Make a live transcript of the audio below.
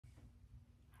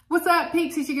What's up,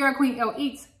 peeps? It's your girl, Queen L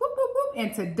Eats. Whoop, whoop, whoop.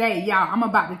 And today, y'all, I'm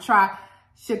about to try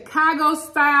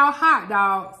Chicago-style hot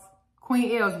dogs,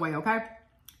 Queen L's way, okay?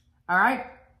 All right?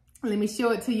 Let me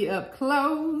show it to you up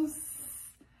close.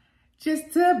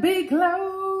 Just to be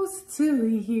close to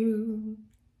you.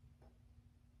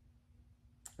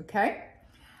 Okay?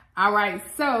 All right,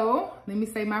 so let me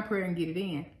say my prayer and get it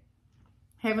in.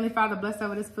 Heavenly Father, bless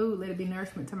over this food. Let it be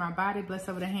nourishment to my body. Bless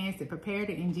over the hands that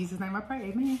prepared it. In Jesus' name I pray.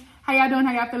 Amen. How y'all doing?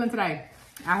 How y'all feeling today?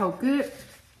 I hope good.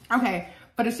 Okay.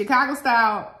 For the Chicago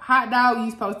style hot dog, you're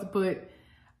supposed to put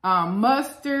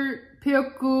mustard,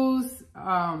 pickles,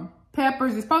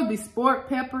 peppers. It's supposed to be sport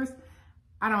peppers.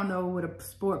 I don't know what a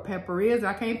sport pepper is.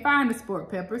 I can't find the sport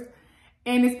peppers.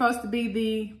 And it's supposed to be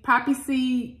the poppy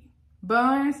seed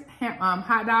buns,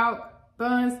 hot dog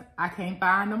buns. I can't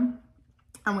find them.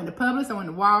 I went to Publix, I went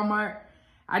to Walmart.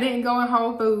 I didn't go in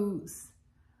Whole Foods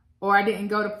or I didn't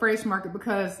go to Fresh Market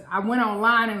because I went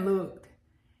online and looked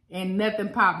and nothing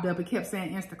popped up. It kept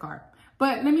saying Instacart.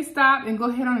 But let me stop and go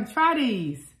ahead on and try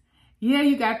these. Yeah,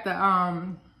 you got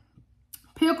the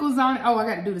pickles on it. Oh, I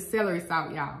got to do the celery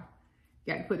salt, y'all.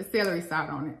 Got to put the celery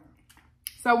salt on it.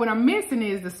 So what I'm missing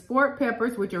is the sport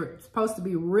peppers, which are supposed to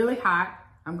be really hot.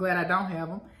 I'm glad I don't have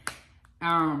them.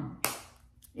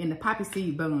 And the poppy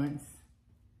seed buns.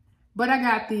 But I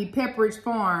got the Pepperidge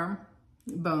Farm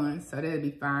buns, so that'll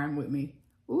be fine with me.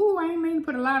 Ooh, I ain't mean to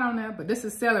put a lot on there, but this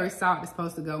is celery salt that's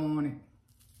supposed to go on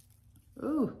it.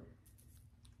 Ooh.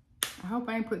 I hope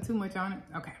I ain't put too much on it.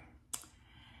 Okay.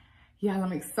 Y'all,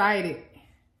 I'm excited.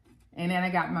 And then I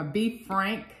got my beef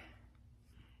frank.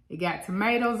 It got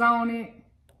tomatoes on it.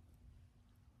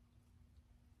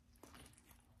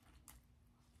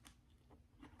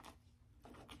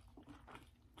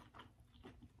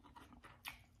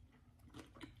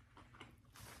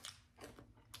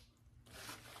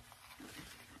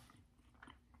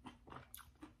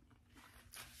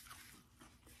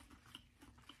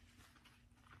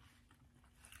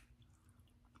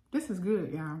 This is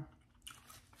good, y'all.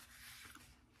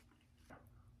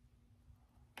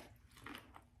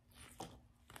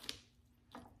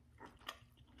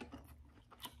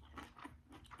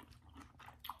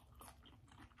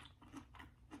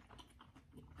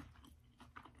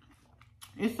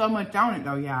 It's so much on it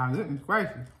though, y'all. Goodness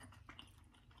gracious.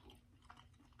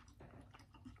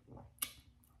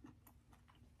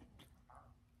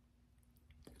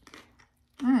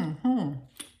 Mm-hmm.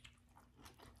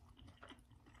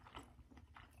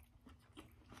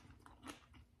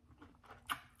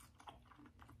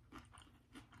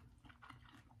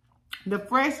 The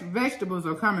fresh vegetables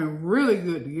are coming really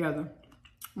good together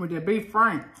with the beef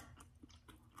frank.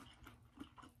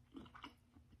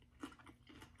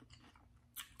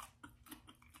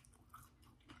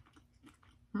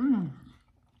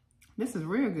 This is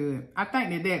real good. I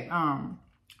think that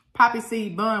poppy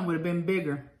seed bun would have been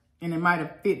bigger and it might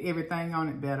have fit everything on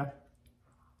it better.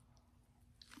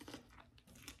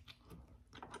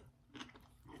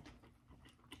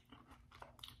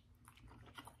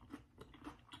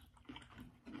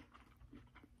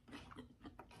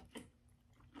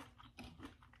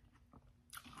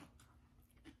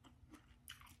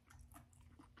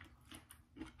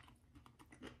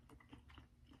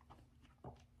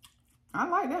 I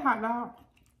like that hot dog.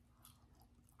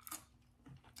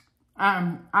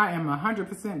 I am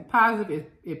 100% positive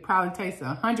it probably tastes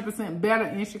 100% better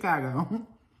in Chicago.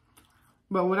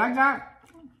 But what I got,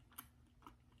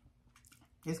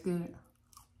 it's good.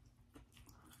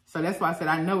 So that's why I said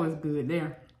I know it's good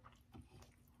there.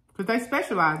 Because they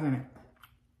specialize in it.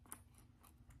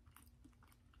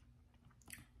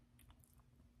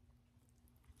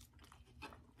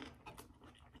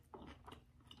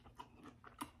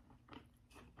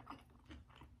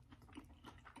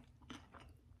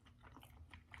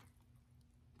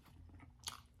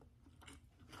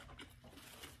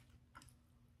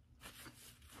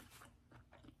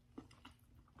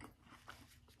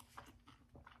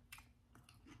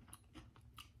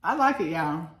 I like it,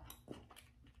 y'all.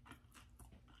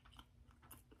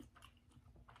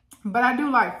 But I do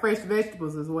like fresh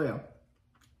vegetables as well.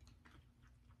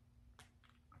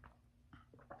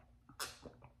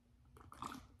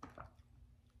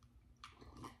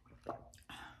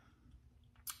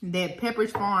 That Pepperidge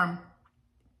Farm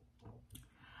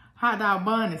hot dog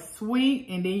bun is sweet,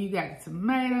 and then you got the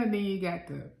tomato, then you got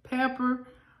the pepper,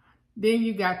 then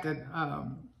you got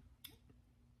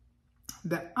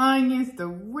the onions, the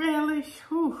relish,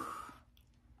 whew,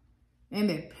 and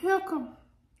that pickle.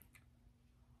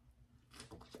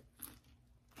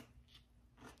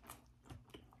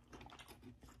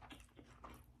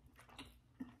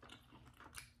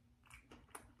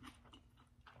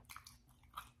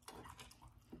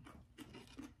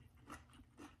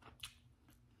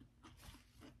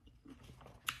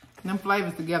 Them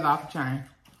flavors together off the chain.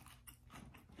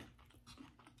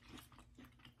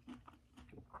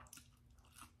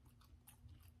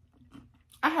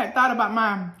 I had thought about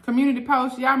my community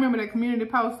post. Y'all remember that community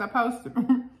post I posted?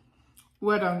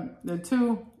 Where the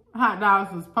two hot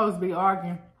dogs was supposed to be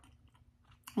arguing.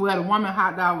 Where the woman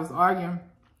hot dog was arguing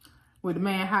with the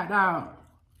man hot dog.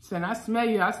 Saying, I smell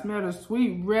you. I smell the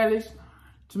sweet relish,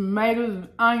 tomatoes, and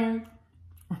onions.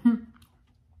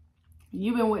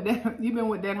 You've been with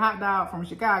that hot dog from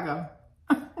Chicago.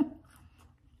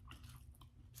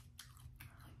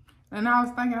 And I was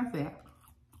thinking, I said,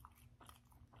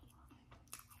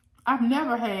 I've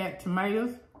never had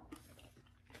tomatoes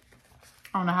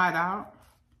on a hot dog.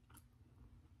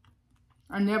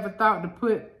 I never thought to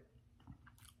put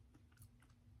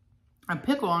a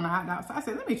pickle on a hot dog. So I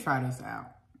said, let me try this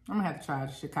out. I'm gonna have to try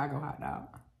the Chicago hot dog.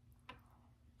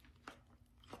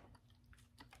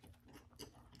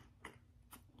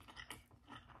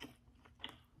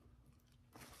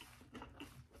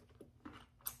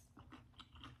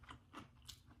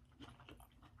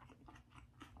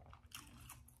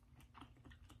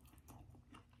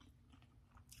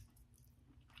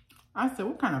 I said,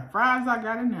 what kind of fries I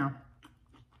got in there?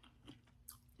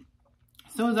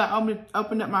 As soon as I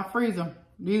opened up my freezer,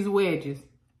 these wedges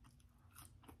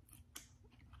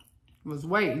was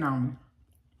waiting on me.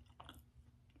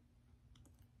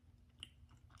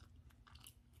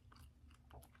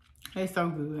 They so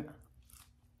good.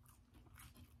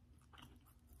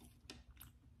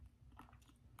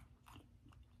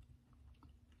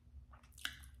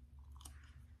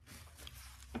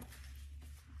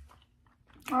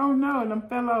 Oh no, them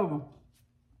fell over.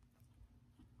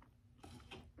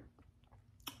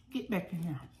 Get back in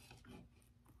here.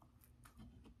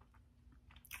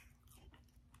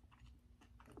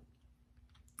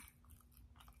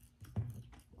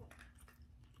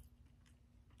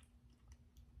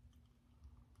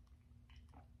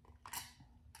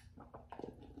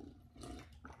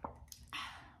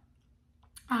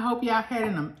 I hope y'all had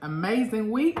an amazing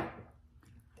week.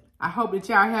 I hope that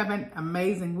y'all have an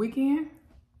amazing weekend.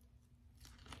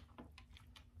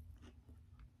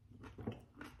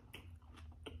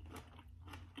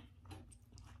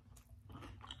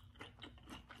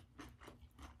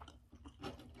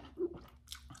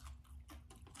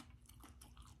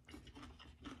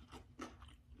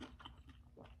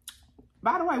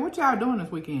 By the way, what y'all doing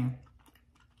this weekend?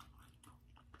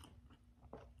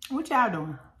 What y'all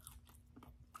doing?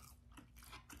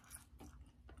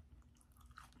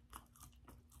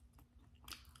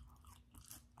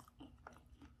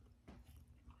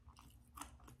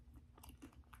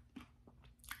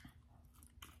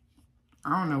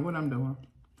 I don't know what I'm doing.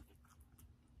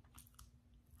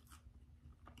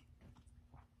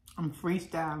 I'm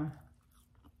freestyling.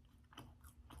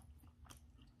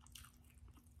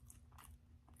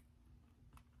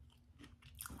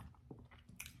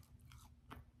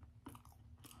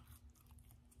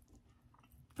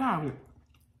 Stop it.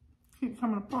 Keep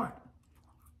coming apart.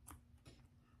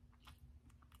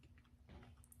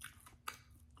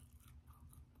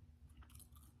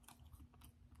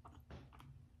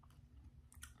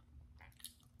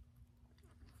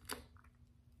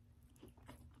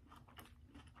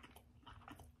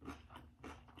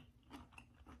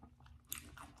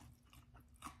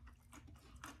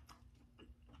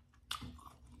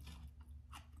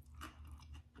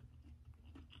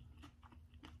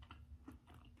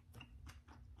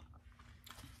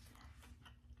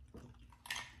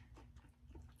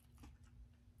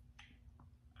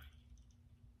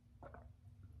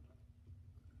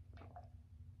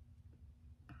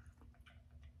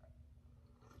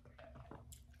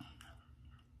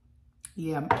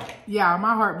 Yeah,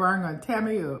 my heartburn gonna tear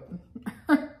me up.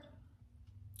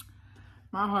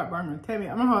 My heartburn gonna tear me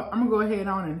up. I'm gonna go ahead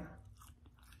on and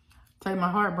take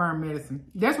my heartburn medicine.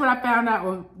 That's what I found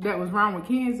out that was wrong with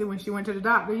Kenzie when she went to the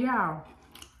doctor, y'all.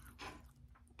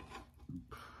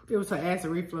 It was her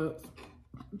acid reflux.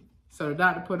 So the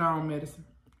doctor put her on medicine.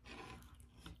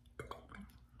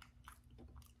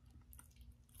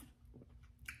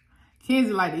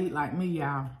 Kenzie like to eat like me,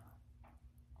 y'all.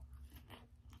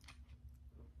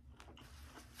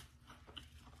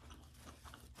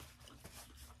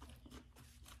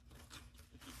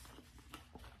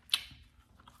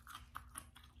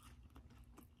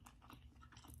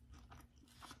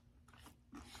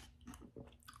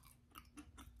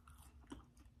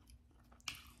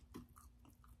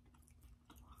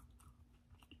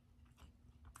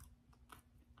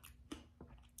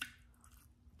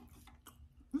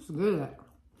 This is good.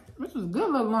 This is a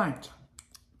good little lunch.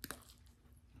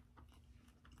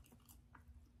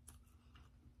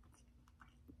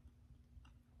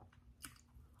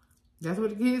 That's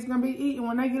what the kids gonna be eating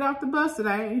when they get off the bus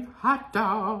today. Hot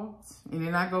dogs. And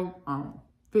then I go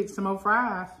fix some more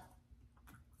fries.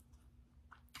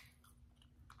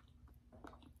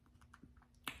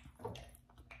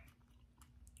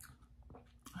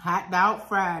 Hot dog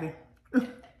Friday.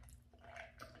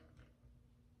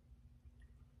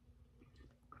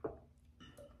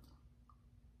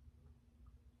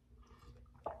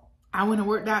 I went and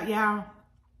worked out, y'all.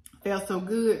 Felt so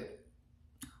good.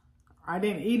 I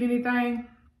didn't eat anything.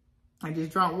 I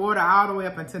just drank water all the way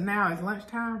up until now. It's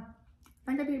lunchtime.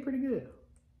 I think I did pretty good.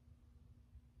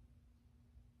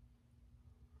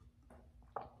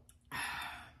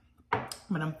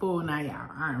 But I'm full now, y'all.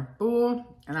 I am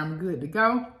full and I'm good to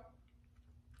go.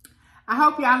 I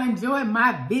hope y'all enjoyed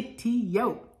my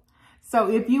video. So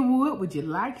if you would you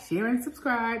like, share, and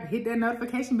subscribe? Hit that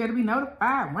notification bell to be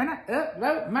notified when I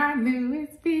upload my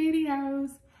newest videos.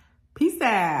 Peace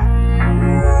out.